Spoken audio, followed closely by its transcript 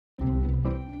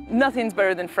Nothing's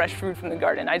better than fresh food from the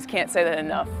garden. I just can't say that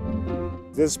enough.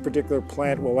 This particular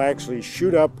plant will actually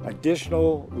shoot up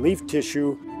additional leaf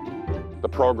tissue. The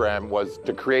program was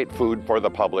to create food for the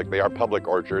public. They are public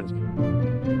orchards.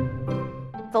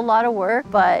 It's a lot of work,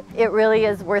 but it really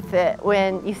is worth it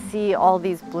when you see all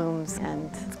these blooms, and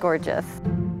it's gorgeous.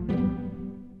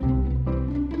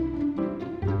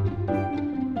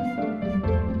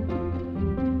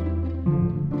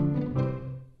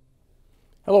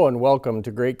 Hello and welcome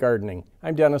to Great Gardening.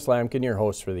 I'm Dennis Lamkin, your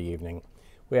host for the evening.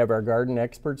 We have our garden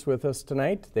experts with us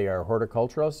tonight. They are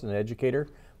horticulturalist and educator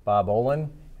Bob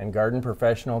Olin and garden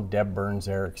professional Deb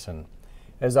Burns-Erickson.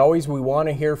 As always, we want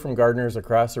to hear from gardeners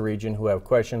across the region who have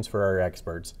questions for our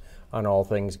experts on all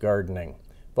things gardening.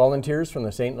 Volunteers from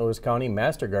the St. Louis County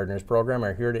Master Gardeners Program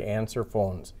are here to answer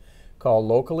phones. Call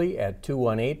locally at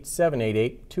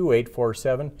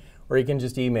 218-788-2847, or you can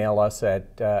just email us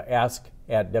at ask@wdse.org.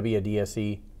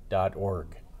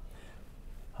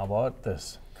 How about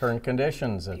this? Current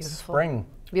conditions, it's Beautiful. Spring.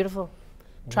 Beautiful.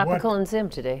 Tropical in Zim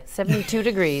today, 72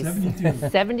 degrees.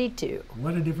 72.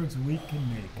 What a difference a week can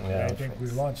make. Yeah. I think we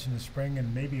launched in the spring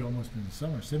and maybe almost in the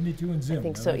summer. 72 in Zim. I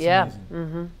think Now, so, that's yeah. amazing.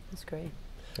 Mm-hmm. That's great.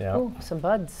 Yeah. Oh, some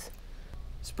buds.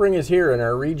 Spring is here in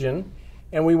our region,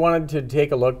 and we wanted to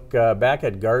take a look back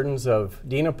at gardens of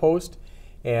Dina Post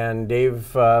and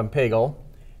Dave Pagel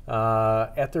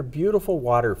at their beautiful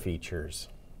water features.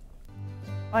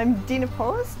 I'm Dina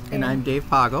Post. And I'm Dave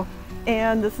Pagel.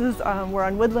 And this is, we're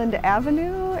on Woodland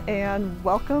Avenue, and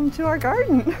welcome to our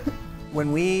garden.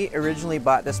 When we originally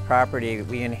bought this property,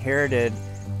 we inherited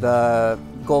the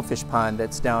goldfish pond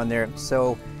that's down there.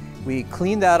 So we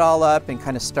cleaned that all up and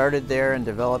kind of started there and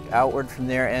developed outward from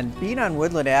there. And being on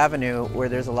Woodland Avenue, where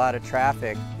there's a lot of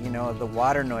traffic, you know, the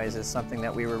water noise is something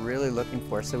that we were really looking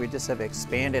for. So we just have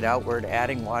expanded outward,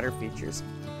 adding water features.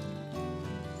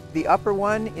 The upper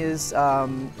one is,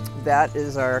 that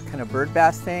is our kind of bird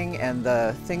bath thing, and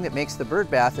the thing that makes the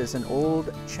bird bath is an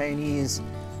old Chinese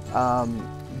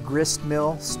grist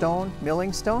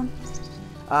milling stone.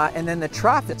 And then the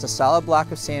trough, it's a solid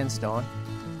block of sandstone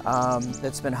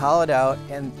that's been hollowed out,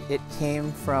 and it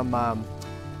came from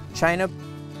China.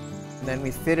 And then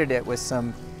we fitted it with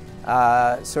some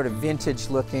sort of vintage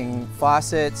looking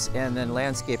faucets, and then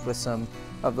landscaped with some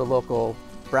of the local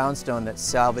brownstone that's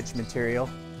salvage material.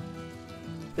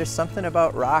 There's something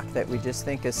about rock that we just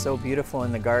think is so beautiful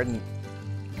in the garden.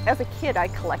 As a kid, I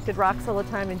collected rocks all the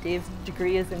time, and Dave's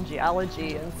degree is in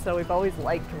geology, and so we've always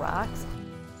liked rocks.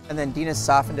 And then Dina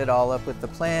softened it all up with the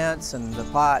plants and the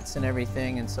pots and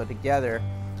everything, and so together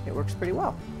it works pretty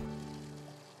well.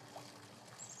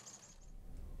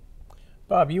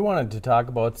 Bob, you wanted to talk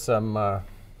about some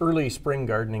early spring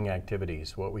gardening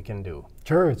activities, what we can do.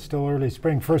 Sure, it's still early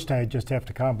spring. First, I just have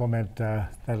to compliment the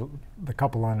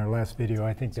couple on their last video.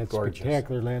 I think that's gorgeous.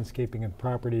 spectacular landscaping and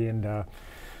property, and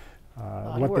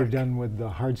what work. they've done with the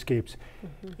hardscapes.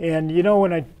 And you know,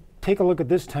 when I take a look at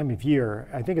this time of year,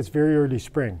 I think it's very early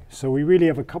spring. So we really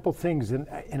have a couple things, and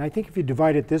I think if you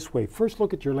divide it this way, first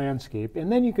look at your landscape,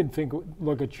 and then you can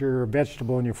look at your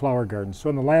vegetable and your flower garden. So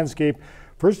in the landscape,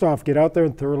 first off, get out there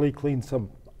and thoroughly clean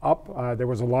some up. There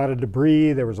was a lot of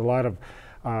debris, there was a lot of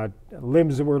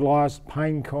limbs that were lost,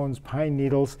 pine cones, pine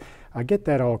needles. Get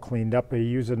that all cleaned up. You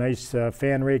use a nice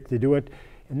fan rake to do it.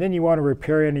 And then you want to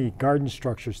repair any garden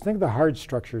structures. Think of the hard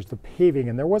structures, the paving,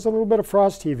 and there was a little bit of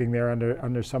frost heaving there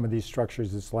under some of these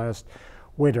structures this last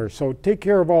winter. So take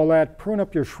care of all that, prune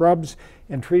up your shrubs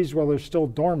and trees while they're still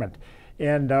dormant.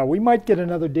 And we might get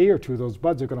another day or two. Those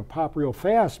buds are going to pop real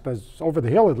fast, but over the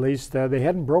hill at least, they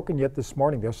hadn't broken yet this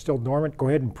morning. They're still dormant. Go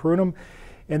ahead and prune them.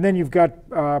 And then you've got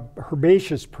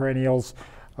herbaceous perennials.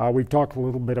 We've talked a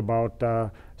little bit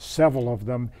about several of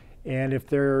them. And if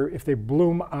they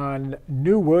bloom on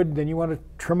new wood, then you want to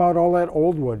trim out all that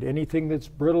old wood. Anything that's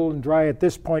brittle and dry at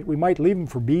this point, we might leave them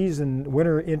for bees and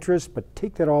winter interest, but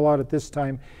take that all out at this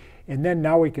time. And then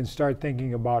now we can start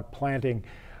thinking about planting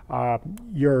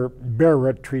your bare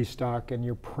root tree stock and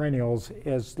your perennials.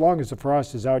 As long as the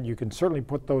frost is out, you can certainly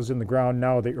put those in the ground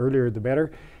now. The earlier the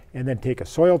better. And then take a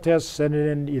soil test, send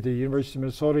it in either University of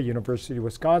Minnesota, University of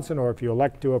Wisconsin, or if you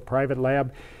elect to a private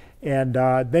lab. And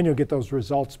then you'll get those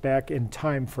results back in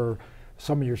time for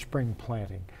some of your spring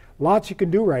planting. Lots you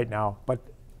can do right now, but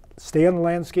stay on the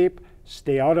landscape,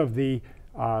 stay out of the,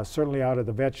 certainly out of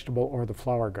the vegetable or the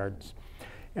flower gardens.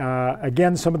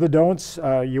 Again, some of the don'ts,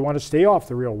 you want to stay off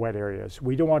the real wet areas.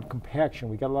 We don't want compaction.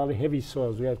 We got a lot of heavy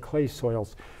soils. We got clay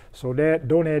soils. So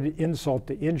don't add insult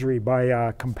to injury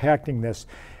by compacting this.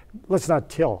 Let's not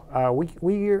till.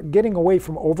 We're getting away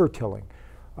from over-tilling.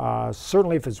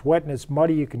 Certainly if it's wet and it's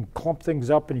muddy, you can clump things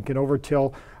up and you can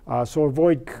over-till. So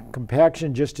avoid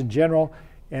compaction just in general.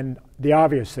 And the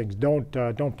obvious things, don't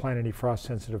plant any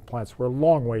frost-sensitive plants. We're a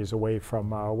long ways away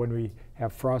from when we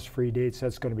have frost-free dates.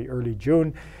 That's going to be early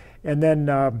June. And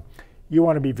then you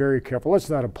want to be very careful. Let's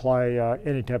not apply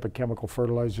any type of chemical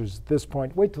fertilizers at this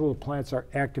point. Wait till the plants are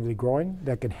actively growing.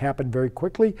 That can happen very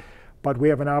quickly, but we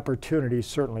have an opportunity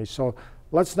certainly. So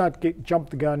let's not jump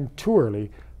the gun too early.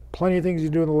 Plenty of things you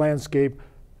do in the landscape.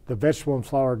 The vegetable and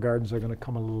flower gardens are going to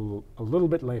come a little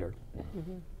bit later.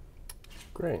 Mm-hmm.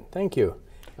 Great, thank you.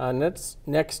 Next,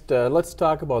 let's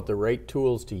talk about the right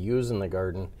tools to use in the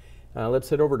garden. Let's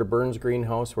head over to Burns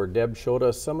Greenhouse, where Deb showed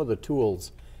us some of the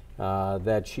tools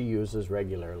that she uses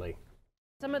regularly.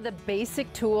 Some of the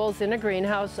basic tools in a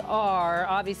greenhouse are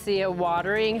obviously a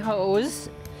watering hose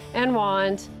and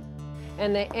wand,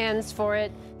 and the ends for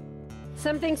it.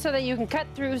 Something so that you can cut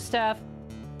through stuff.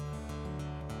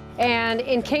 And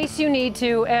in case you need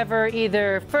to ever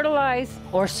either fertilize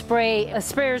or spray, a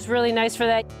sprayer is really nice for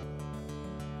that.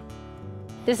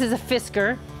 This is a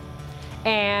Fisker,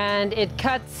 and it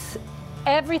cuts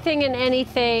everything and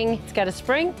anything. It's got a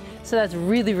spring, so that's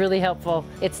really, really helpful.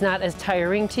 It's not as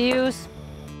tiring to use.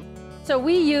 So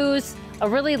we use a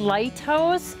really light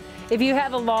hose. If you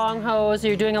have a long hose, or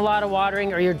you're doing a lot of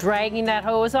watering, or you're dragging that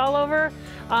hose all over,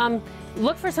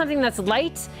 look for something that's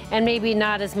light and maybe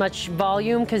not as much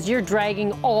volume, because you're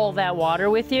dragging all that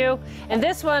water with you. And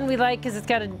this one we like because it's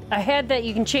got a head that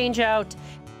you can change out,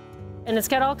 and it's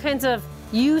got all kinds of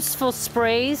useful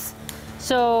sprays.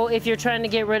 So if you're trying to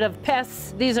get rid of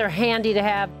pests, these are handy to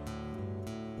have.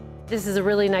 This is a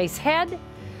really nice head.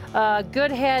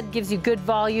 Good head gives you good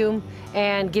volume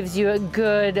and gives you a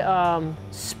good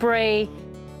spray.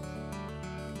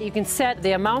 You can set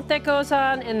the amount that goes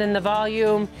on and then the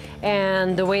volume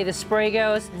and the way the spray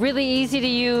goes. Really easy to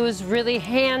use, really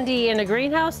handy in a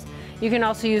greenhouse. You can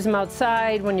also use them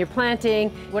outside when you're planting,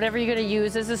 whatever you're going to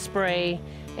use as a spray,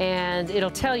 and it'll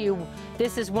tell you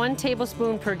this is 1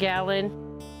 tablespoon per gallon.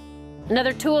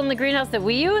 Another tool in the greenhouse that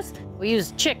we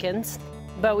use chickens,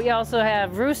 but we also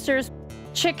have roosters.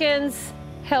 Chickens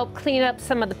help clean up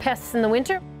some of the pests in the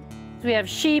winter. We have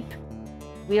sheep.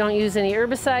 We don't use any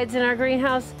herbicides in our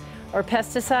greenhouse or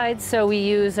pesticides, so we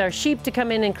use our sheep to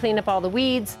come in and clean up all the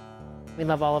weeds. We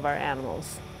love all of our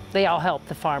animals. They all help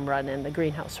the farm run and the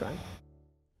greenhouse run.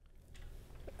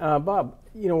 Bob,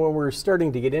 you know, when we're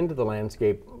starting to get into the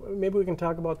landscape, maybe we can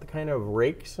talk about the kind of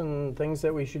rakes and things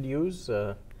that we should use.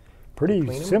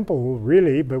 Pretty simple,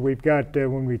 really, but we've got,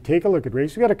 when we take a look at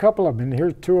rakes, we've got a couple of them, and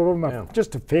here's 2 of them,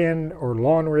 just a fan or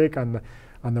lawn rake on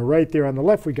the right there. On the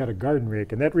left, we got a garden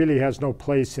rake, and that really has no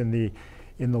place in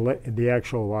the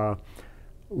actual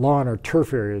lawn or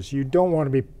turf areas. You don't want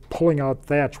to be pulling out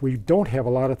thatch. We don't have a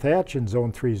lot of thatch in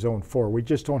Zone 3, Zone 4. We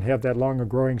just don't have that long a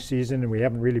growing season, and we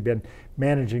haven't really been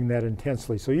managing that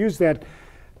intensely. So use that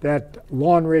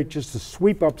lawn rake just to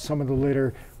sweep up some of the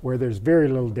litter where there's very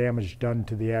little damage done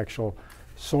to the actual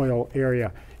soil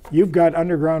area. You've got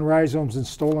underground rhizomes and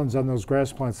stolons on those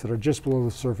grass plants that are just below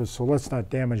the surface, so let's not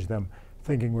damage them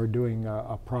thinking we're doing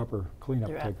a proper cleanup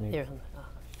technique.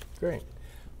 Great.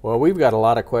 Well, we've got a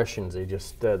lot of questions.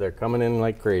 They're coming in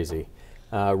like crazy.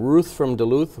 Ruth from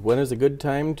Duluth, when is a good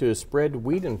time to spread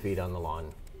weed and feed on the lawn?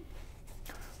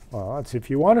 Well, that's if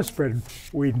you want to spread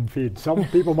weed and feed. Some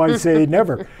people might say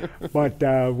never,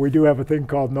 but we do have a thing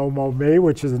called No Mow May,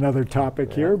 which is another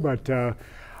topic here. But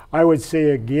I would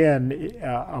say again,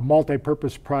 a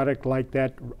multi-purpose product like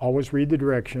that, always read the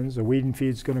directions. The weed and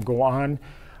feed is going to go on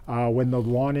when the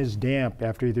lawn is damp,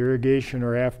 after either irrigation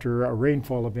or after a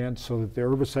rainfall event, so that the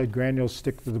herbicide granules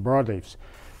stick to the broadleaves.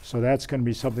 So that's going to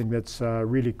be something that's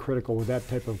really critical with that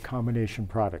type of combination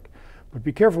product. But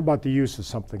be careful about the use of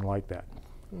something like that.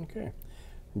 Okay.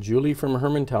 Julie from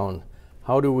Hermantown,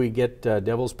 how do we get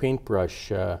Devil's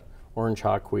Paintbrush, orange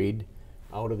hawkweed,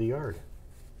 out of the yard?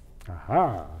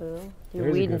 Aha. Well,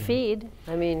 your weed and feed.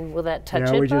 I mean, will that touch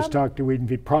it, Yeah, we Bob? just talked to weed and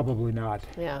feed. Probably not.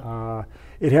 Yeah.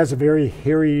 It has a very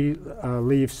hairy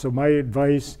leaf, so my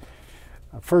advice,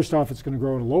 first off, it's going to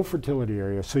grow in a low fertility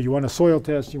area. So you want a soil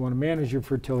test, you want to manage your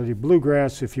fertility.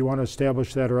 Bluegrass, if you want to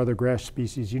establish that, or other grass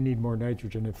species, you need more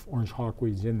nitrogen if orange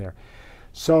hawkweed's in there.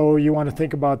 So you want to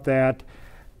think about that.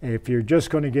 If you're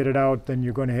just going to get it out, then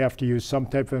you're going to have to use some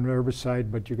type of an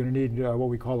herbicide, but you're going to need what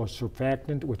we call a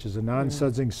surfactant, which is a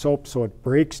non-sudsing soap, so it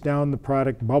breaks down the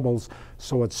product, bubbles,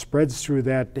 so it spreads through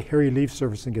that hairy leaf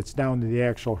surface and gets down to the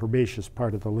actual herbaceous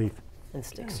part of the leaf. And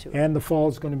sticks to it. And the fall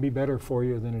is going to be better for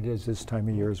you than it is this time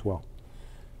of year as well.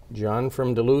 John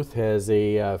from Duluth has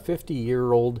a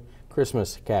 50-year-old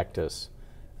Christmas cactus.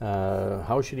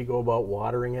 How should he go about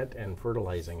watering it and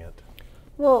fertilizing it?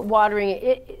 Well, watering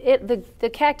it, the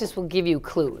cactus will give you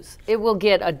clues. It will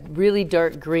get a really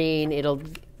dark green. It'll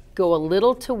go a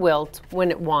little to wilt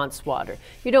when it wants water.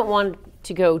 You don't want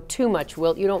to go too much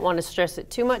wilt. You don't want to stress it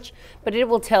too much, but it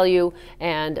will tell you,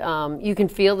 and you can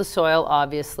feel the soil,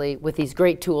 obviously, with these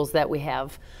great tools that we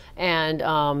have.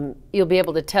 And you'll be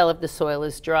able to tell if the soil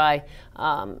is dry.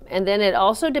 And then it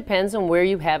also depends on where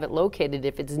you have it located.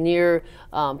 If it's near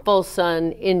full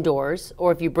sun indoors,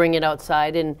 or if you bring it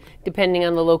outside, and depending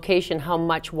on the location, how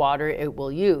much water it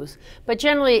will use. But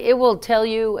generally, it will tell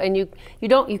you, and you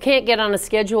can't get on a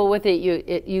schedule with it.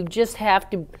 You just have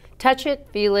to touch it,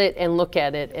 feel it, and look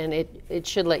at it, and it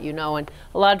should let you know. And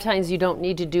a lot of times you don't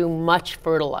need to do much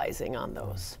fertilizing on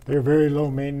those. They're very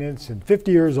low maintenance, and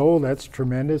 50 years old, that's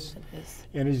tremendous. It is.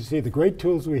 And as you see, the great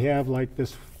tools we have, like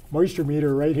this moisture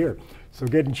meter right here. So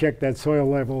get and check that soil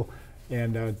level,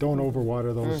 and don't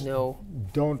overwater those. No.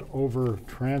 Don't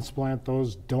over-transplant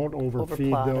those. Don't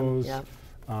overfeed Overplot 'em, those. yep.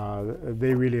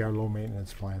 They really are low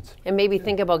maintenance plants. And maybe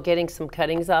think about getting some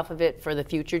cuttings off of it for the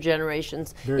future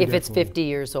generations. Very if it's definitely. 50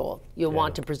 years old, you'll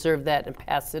want to preserve that and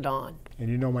pass it on. And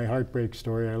you know my heartbreak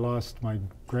story. I lost my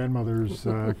grandmother's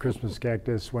Christmas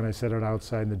cactus when I set it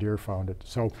outside and the deer found it.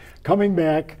 So coming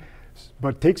back,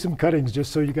 but take some cuttings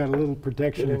just so you got a little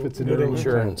protection if it's an good early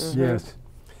insurance. time. Yes.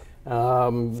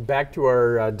 Back to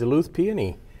our Duluth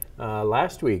peony.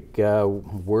 Last week,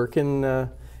 where can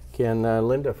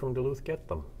Linda from Duluth get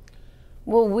them?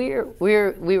 Well,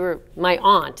 my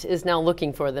aunt is now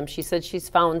looking for them. She said she's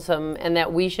found some, and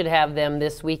that we should have them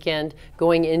this weekend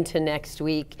going into next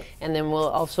week, and then we'll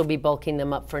also be bulking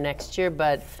them up for next year,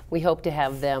 but we hope to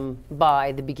have them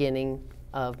by the beginning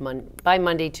of by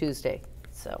Monday, Tuesday.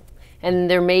 So, and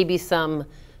there may be some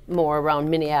more around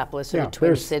Minneapolis or the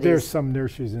Twin Cities. There's some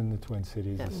nurseries in the Twin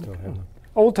Cities that still have them.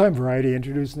 Old-time variety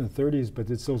introduced in the 30s, but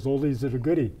it's those oldies that are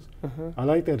goodies. I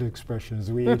like that expression as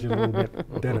we age a little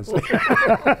bit, Dennis.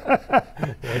 Why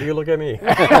do you look at me?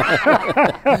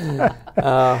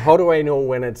 How do I know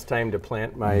when it's time to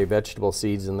plant my vegetable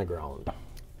seeds in the ground?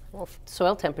 Well,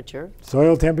 soil temperature.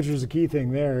 Soil temperature is a key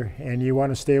thing there, and you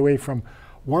want to stay away from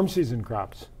warm season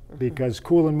crops because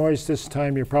cool and moist this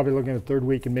time, you're probably looking at the third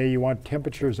week in May. You want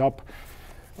temperatures up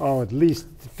at least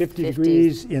 50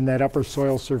 degrees in that upper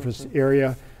soil surface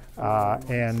area.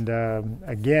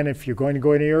 Again, if you're going to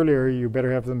go any earlier, you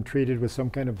better have them treated with some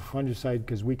kind of fungicide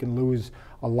because we can lose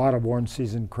a lot of warm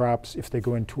season crops if they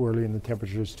go in too early and the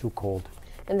temperature is too cold.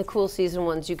 And the cool season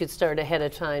ones, you could start ahead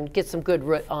of time, get some good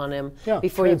root on them Yeah,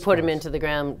 before you put them transplants. into the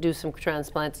ground, do some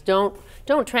transplants. Don't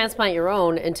transplant your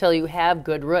own until you have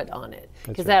good root on it,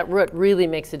 because that root really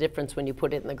makes a difference when you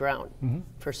put it in the ground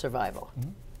for survival.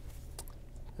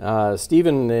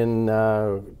 Stephen in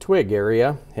Twig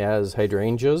area has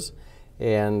hydrangeas,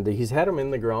 and he's had them in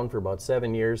the ground for about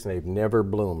 7 years, and they've never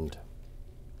bloomed.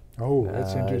 Oh, that's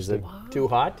Is interesting. it too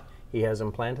hot? He has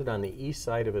them planted on the east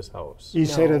side of his house.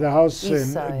 East side of the house East and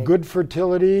side. good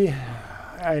fertility.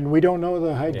 And we don't know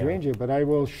the hydrangea, but I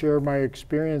will share my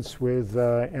experience with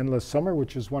Endless Summer,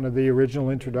 which is one of the original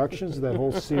introductions of that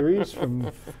whole series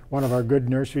from one of our good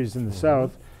nurseries in the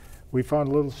south. We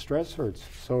found little stress hurts.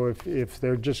 So if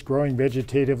they're just growing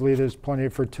vegetatively, there's plenty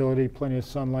of fertility, plenty of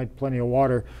sunlight, plenty of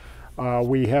water.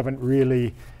 We haven't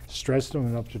really stressed them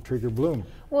enough to trigger bloom.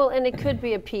 Well, and it could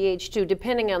be a pH too,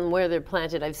 depending on where they're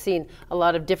planted. I've seen a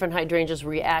lot of different hydrangeas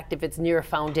react if it's near a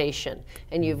foundation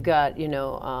and you've got,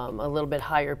 a little bit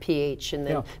higher pH, and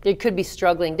then they could be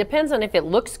struggling. Depends on if it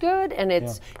looks good and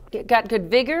it's got good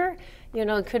vigor.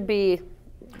 It could be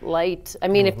light. I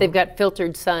mean, if they've got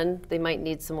filtered sun, they might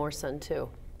need some more sun too.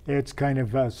 It's kind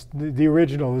of, the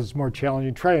original is more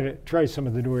challenging. Try some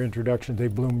of the newer introductions. They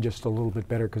bloom just a little bit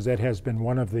better because that has been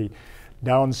one of the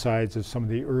downsides of some of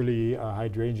the early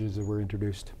hydrangeas that were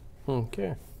introduced.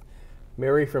 Okay.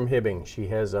 Mary from Hibbing, she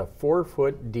has a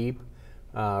 4-foot deep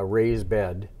raised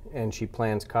bed, and she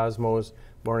plants cosmos,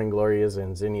 morning glorias,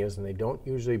 and zinnias, and they don't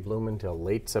usually bloom until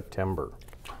late September.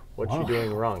 What's she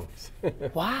doing wrong?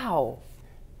 Wow.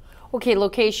 Okay,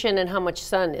 location and how much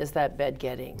sun is that bed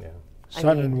getting? Yeah.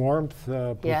 Sun and warmth,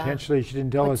 potentially. She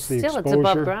didn't tell But us the still, exposure.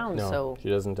 it's above ground, No, so. she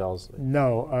doesn't tell us the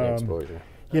No. exposure.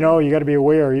 You got to be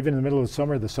aware, even in the middle of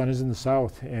summer, the sun is in the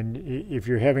south. And if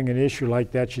you're having an issue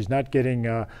like that, she's not getting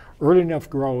early enough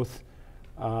growth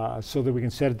so that we can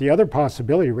set it. The other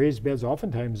possibility, raised beds,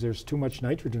 oftentimes there's too much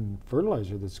nitrogen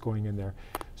fertilizer that's going in there.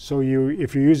 So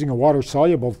if you're using a water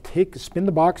soluble, spin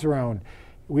the box around.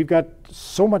 We've got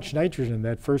so much nitrogen in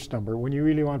that first number when you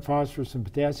really want phosphorus and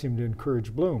potassium to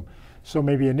encourage bloom. So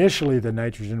maybe initially the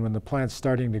nitrogen when the plant's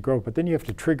starting to grow, but then you have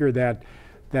to trigger that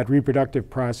that reproductive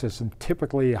process, and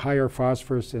typically higher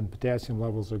phosphorus and potassium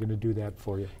levels are going to do that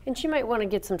for you. And she might want to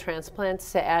get some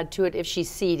transplants to add to it if she's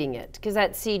seeding it, because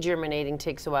that seed germinating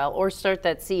takes a while, or start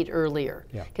that seed earlier,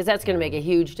 because that's going to make a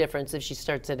huge difference if she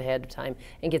starts it ahead of time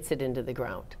and gets it into the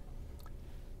ground.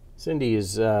 Cindy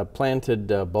has planted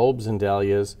bulbs and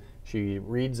dahlias. She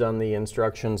reads on the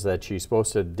instructions that she's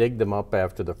supposed to dig them up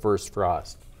after the first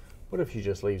frost. What if she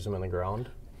just leaves them in the ground?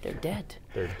 They're dead.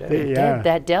 They're dead. They're dead.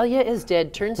 That dahlia is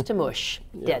dead, turns to mush.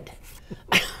 Dead.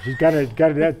 You've got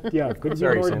to, yeah, good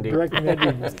Sorry, Lord Cindy. directing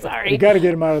that. Sorry. You got to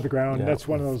get them out of the ground. That's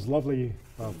one of those lovely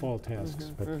fall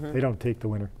tasks, but they don't take the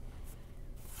winter.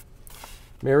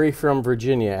 Mary from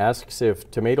Virginia asks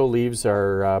if tomato leaves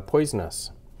are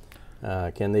poisonous.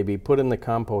 Can they be put in the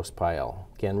compost pile?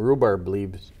 Can rhubarb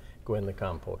leaves go in the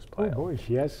compost pile? Oh boy,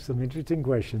 she asks some interesting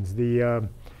questions.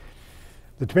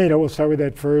 The tomato, we'll start with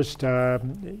that first.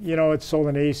 You know, it's sold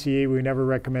in ACE. We never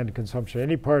recommend consumption.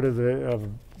 Any part of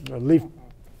the leaf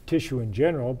tissue in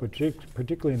general, but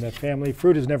particularly in that family.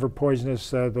 Fruit is never poisonous.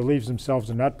 The leaves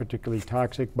themselves are not particularly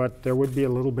toxic, but there would be a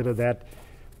little bit of that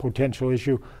potential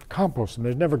issue. Compost, and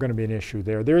there's never going to be an issue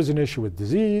there. There is an issue with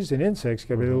disease and insects.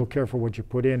 Got to be a little careful what you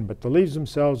put in, but the leaves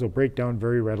themselves will break down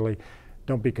very readily.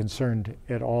 Don't be concerned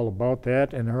at all about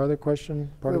that. And her other question,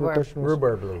 part of the question was?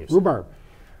 Rhubarb leaves. Rhubarb.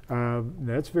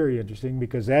 That's very interesting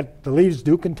because the leaves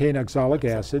do contain oxalic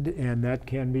acid, and that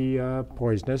can be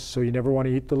poisonous, so you never want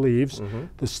to eat the leaves.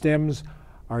 The stems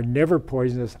are never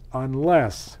poisonous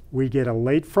unless we get a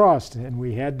late frost, and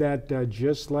we had that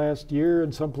just last year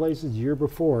in some places, year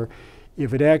before.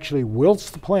 If it actually wilts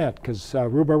the plant, because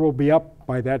rhubarb will be up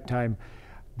by that time,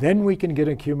 then we can get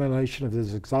accumulation of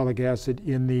this oxalic acid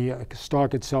in the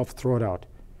stalk itself, throw it out.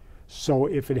 So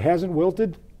if it hasn't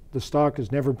wilted, the stalk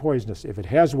is never poisonous. If it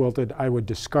has wilted, I would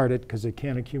discard it because it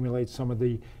can accumulate some of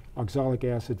the oxalic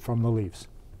acid from the leaves.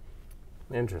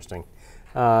 Interesting.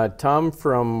 Tom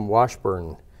from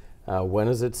Washburn, when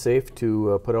is it safe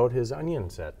to put out his onion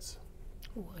sets?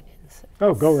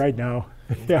 Oh, go right now.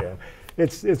 Yeah,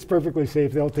 it's perfectly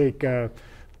safe. They'll take,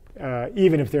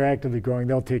 even if they're actively growing,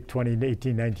 they'll take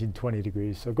 18, 19, 20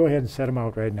 degrees. So go ahead and set them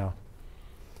out right now.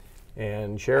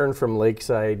 And Sharon from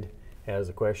Lakeside has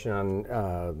a question on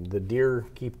the deer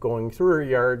keep going through her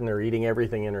yard and they're eating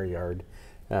everything in her yard.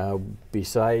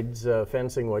 Besides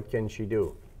fencing, what can she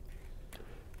do?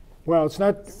 Well, it's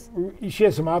not, she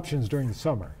has some options during the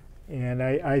summer. And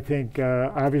I think,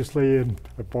 obviously, and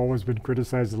I've always been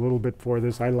criticized a little bit for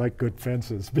this, I like good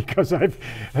fences because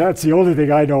that's the only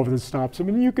thing I know that stops. I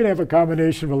mean, you can have a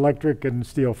combination of electric and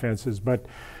steel fences, but,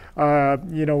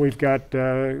 you know, we've got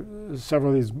several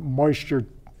of these moisture,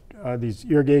 these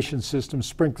irrigation systems,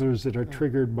 sprinklers that are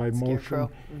triggered by motion,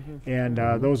 and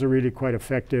those are really quite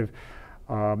effective.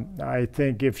 I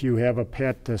think if you have a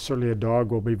pet, certainly a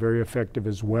dog will be very effective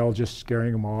as well, just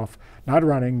scaring them off. Not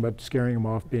running, but scaring them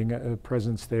off, being a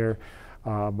presence there.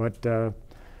 But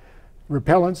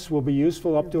repellents will be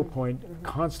useful up to a point.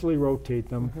 Constantly rotate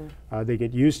them. They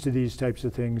get used to these types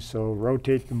of things, so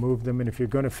rotate them, move them. And if you're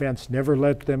going to fence, never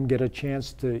let them get a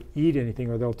chance to eat anything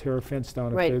or they'll tear a fence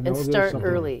down. Right, if they and know start something.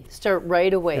 early. Start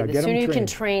right away. Yeah, The sooner you can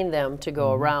train them to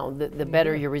go around, the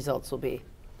better your results will be.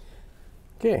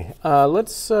 Okay,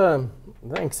 let's,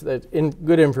 thanks,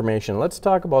 good information. Let's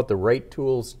talk about the right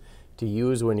tools to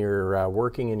use when you're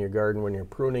working in your garden, when you're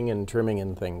pruning and trimming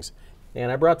and things.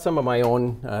 And I brought some of my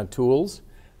own tools.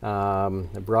 I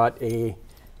brought a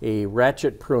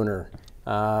ratchet pruner.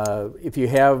 If you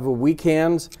have weak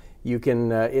hands, you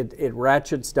can, it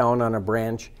ratchets down on a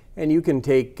branch, and you can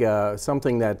take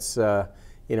something that's you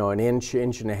know, an inch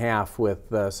and a half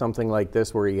with something like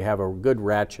this where you have a good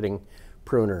ratcheting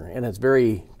pruner, and it's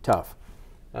very tough.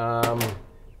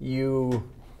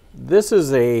 This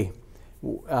is an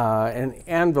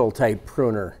anvil type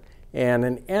pruner, and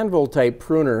an anvil type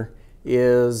pruner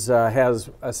has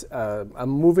a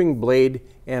moving blade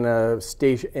and a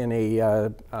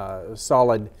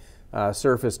solid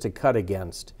surface to cut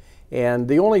against. And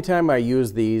the only time I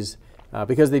use these,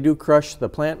 because they do crush the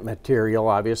plant material,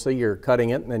 obviously you're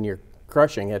cutting it and then you're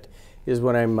crushing it, is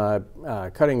when I'm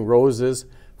cutting roses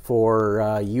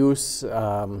for use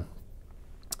in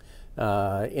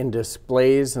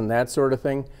displays and that sort of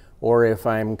thing, or if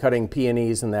I'm cutting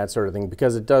peonies and that sort of thing,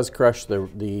 because it does crush the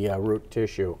root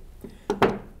tissue.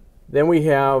 Then we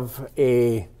have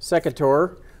a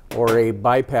secateur or a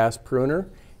bypass pruner,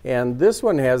 and this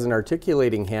one has an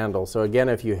articulating handle. So again,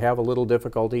 if you have a little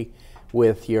difficulty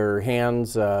with your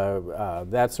hands,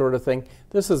 that sort of thing,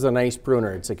 this is a nice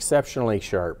pruner. It's exceptionally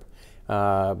sharp.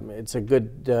 It's a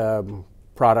good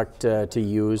product to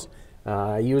use.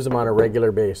 I use them on a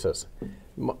regular basis.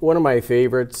 One of my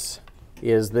favorites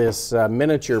is this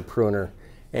miniature pruner.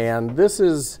 And this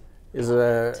is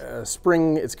a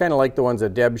spring, it's kind of like the ones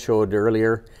that Deb showed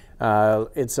earlier.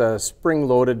 It's a spring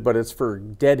loaded, but it's for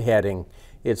deadheading.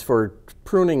 It's for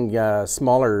pruning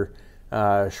smaller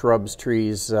shrubs,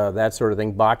 trees, that sort of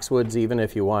thing. Boxwoods, even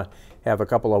if you want have a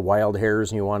couple of wild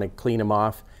hairs and you want to clean them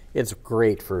off, it's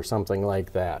great for something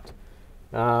like that.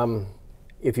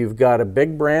 If you've got a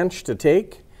big branch to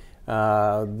take,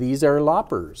 these are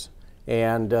loppers.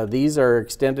 And these are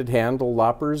extended handle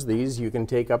loppers. These you can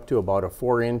take up to about a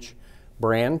 4-inch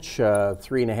branch,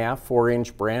 3.5,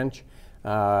 4-inch branch.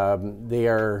 They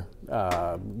are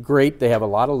great. They have a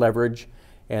lot of leverage,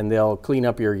 and they'll clean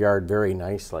up your yard very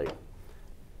nicely.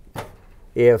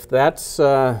 If that's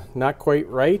not quite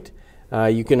right,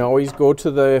 you can always go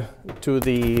to the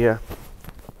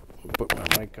put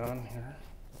my mic on here.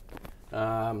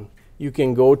 You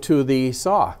can go to the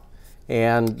saw,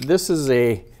 and this is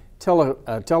a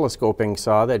telescoping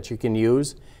saw that you can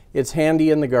use. It's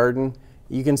handy in the garden.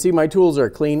 You can see my tools are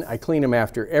clean. I clean them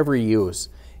after every use,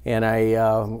 and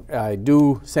I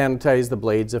do sanitize the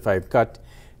blades if I've cut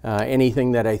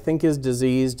anything that I think is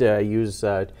diseased. I use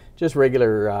just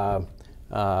regular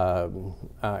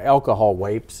alcohol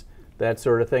wipes, that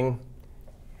sort of thing.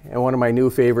 And one of my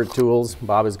new favorite tools,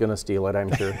 Bob is going to steal it,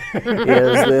 I'm sure,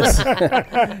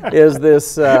 is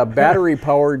this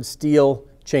battery-powered steel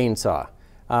chainsaw.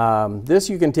 This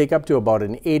you can take up to about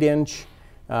an 8-inch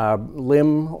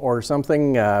limb or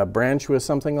something, branch with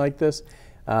something like this.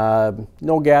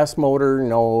 No gas motor,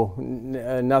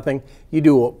 nothing. You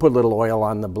do put a little oil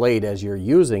on the blade as you're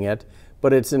using it,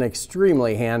 but it's an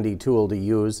extremely handy tool to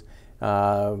use.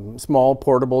 Small,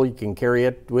 portable, you can carry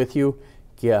it with you.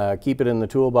 Keep it in the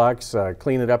toolbox,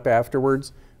 clean it up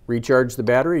afterwards, recharge the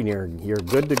battery, and you're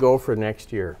good to go for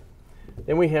next year.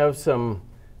 Then we have some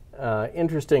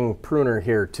interesting pruner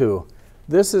here too.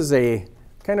 This is a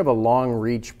kind of a long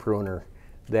reach pruner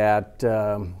that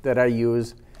I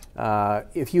use.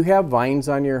 If you have vines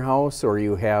on your house, or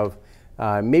you have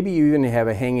maybe you even have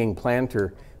a hanging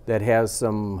planter that has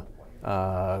some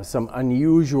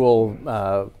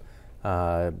unusual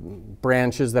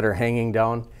branches that are hanging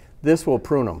down, this will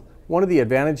prune them. One of the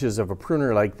advantages of a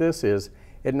pruner like this is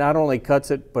it not only cuts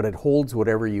it, but it holds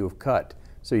whatever you've cut.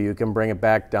 So you can bring it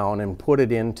back down and put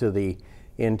it into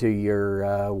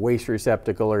your waste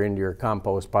receptacle or into your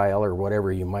compost pile or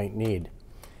whatever you might need.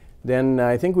 Then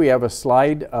I think we have a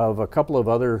slide of a couple of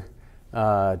other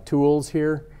tools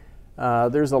here.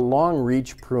 There's a long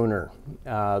reach pruner.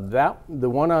 The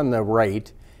one on the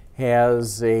right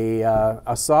has a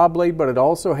saw blade, but it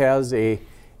also has an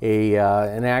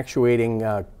actuating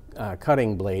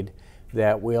cutting blade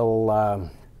that will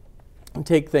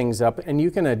take things up, and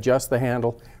you can adjust the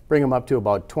handle, bring them up to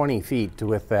about 20 feet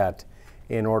with that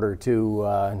in order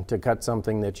to cut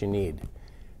something that you need.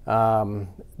 The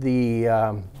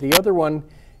other one,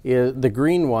 is the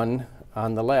green one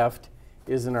on the left,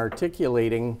 is an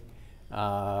articulating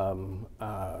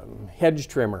hedge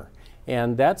trimmer.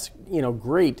 And that's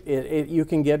great. You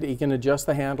can adjust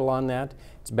the handle on that.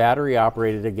 It's battery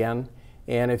operated again.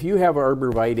 And if you have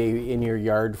arborvitae in your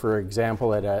yard, for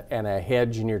example, and a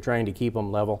hedge, and you're trying to keep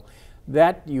them level,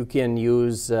 that you can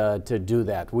use to do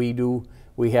that. We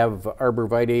have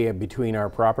arborvitae between our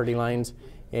property lines,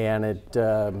 and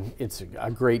it's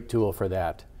a great tool for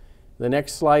that. The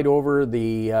next slide over,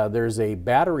 there's a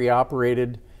battery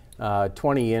operated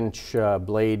 20-inch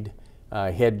blade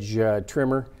hedge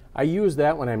trimmer. I use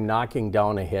that when I'm knocking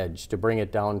down a hedge to bring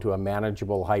it down to a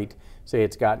manageable height. Say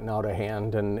it's gotten out of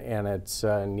hand and it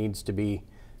needs to be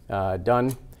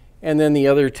done. And then the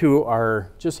other two are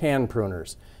just hand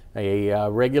pruners, a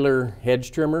regular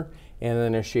hedge trimmer and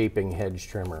then a shaping hedge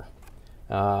trimmer.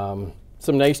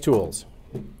 Some nice tools.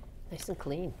 Nice and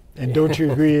clean. And don't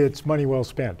you agree it's money well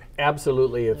spent?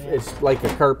 Absolutely. It's like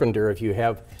a carpenter. If you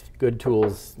have good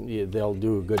tools, they'll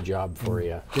do a good job for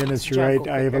you. Dennis, you're right.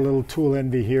 I have a little tool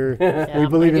envy here. Yeah, we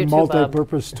believe I do in too, Bob.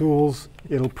 multi-purpose tools.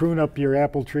 It'll prune up your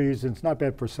apple trees, and it's not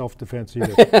bad for self-defense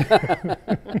either.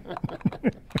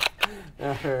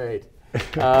 All right.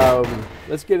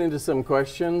 Let's get into some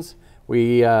questions.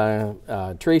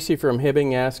 Tracy from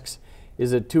Hibbing asks,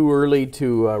 is it too early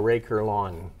to rake her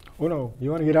lawn? Oh no, you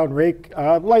want to get out and rake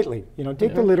lightly.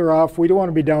 Take the litter off. We don't want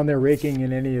to be down there raking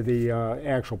in any of the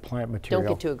actual plant material.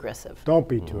 Don't get too aggressive. Don't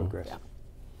be too aggressive.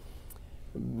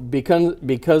 Yeah.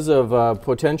 Because of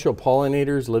potential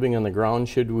pollinators living on the ground,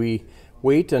 should we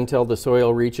wait until the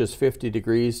soil reaches 50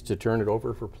 degrees to turn it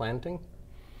over for planting?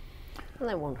 Well,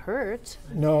 that won't hurt.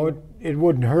 No, it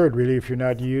wouldn't hurt really if you're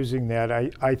not using that.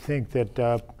 I think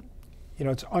that you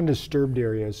know, it's undisturbed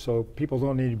areas, so people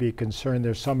don't need to be concerned.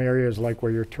 There's some areas like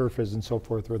where your turf is and so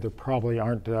forth where there probably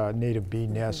aren't native bee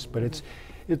nests, but it's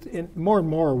more and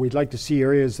more we'd like to see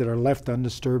areas that are left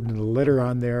undisturbed and the litter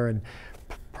on there, and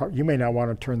you may not want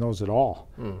to turn those at all.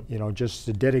 You know, just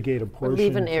to dedicate a portion.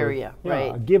 Leave an area,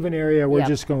 right? A given area, we're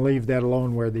just going to leave that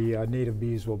alone where the native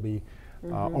bees will be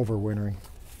overwintering.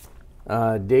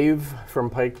 Dave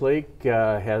from Pike Lake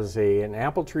has an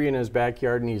apple tree in his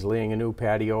backyard, and he's laying a new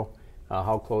patio.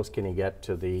 How close can he get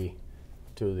to the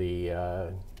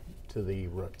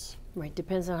roots? Right,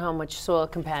 depends on how much soil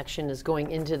compaction is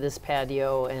going into this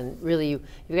patio, and really you've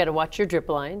got to watch your drip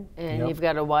line, and you've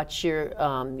got to watch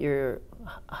your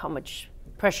how much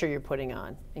pressure you're putting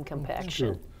on in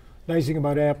compaction. Nice thing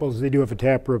about apples, they do have a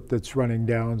taproot that's running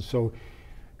down, so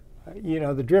you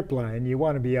know, the drip line, you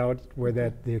want to be out where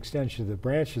the extension of the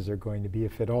branches are going to be,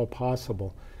 if at all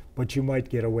possible. But you might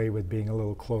get away with being a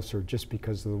little closer just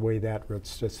because of the way that root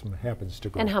system happens to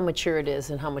grow. And how mature it is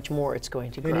and how much more it's going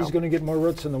to grow. And he's going to get more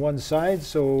roots on the one side,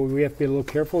 so we have to be a little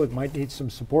careful. It might need some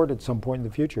support at some point in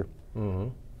the future.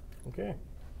 Okay.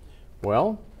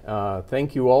 Well,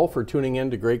 thank you all for tuning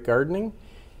in to Great Gardening.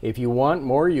 If you want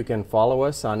more, you can follow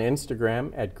us on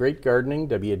Instagram at Great Gardening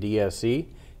WDSE.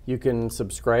 You can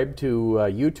subscribe to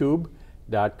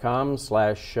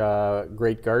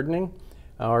youtube.com/Great Gardening.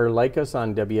 Or like us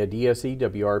on WDSE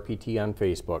WRPT on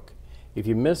Facebook. If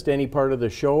you missed any part of the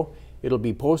show, it'll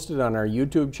be posted on our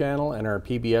YouTube channel and our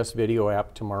PBS video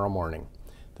app tomorrow morning.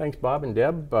 Thanks, Bob and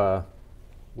Deb.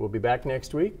 We'll be back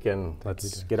next week, and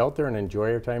let's get out there and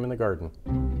enjoy our time in the garden.